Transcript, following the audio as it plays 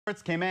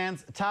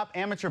Cayman's top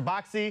amateur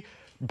boxer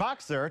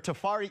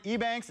Tafari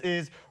Ebanks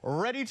is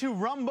ready to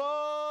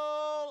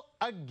rumble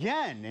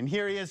again. And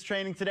here he is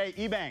training today.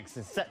 Ebanks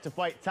is set to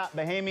fight top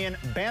Bahamian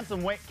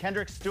bantamweight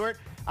Kendric Stuart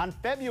on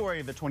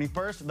February the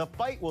 21st. The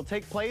fight will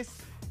take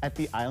place at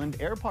the Island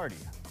Air Party.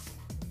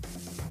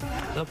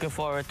 Looking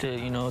forward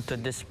to, to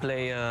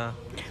display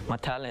my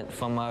talent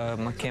for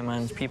my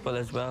Cayman people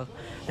as well,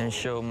 and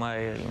show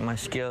my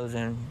skills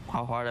and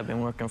how hard I've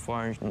been working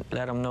for, and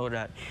let them know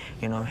that,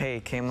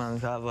 hey,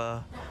 Caymans have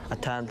a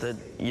talented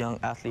young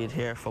athlete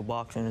here for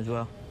boxing as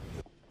well.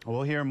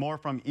 We'll hear more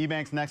from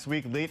Ebanks next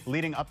week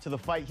leading up to the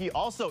fight. He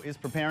also is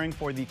preparing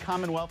for the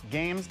Commonwealth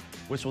Games,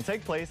 which will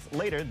take place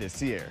later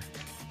this year.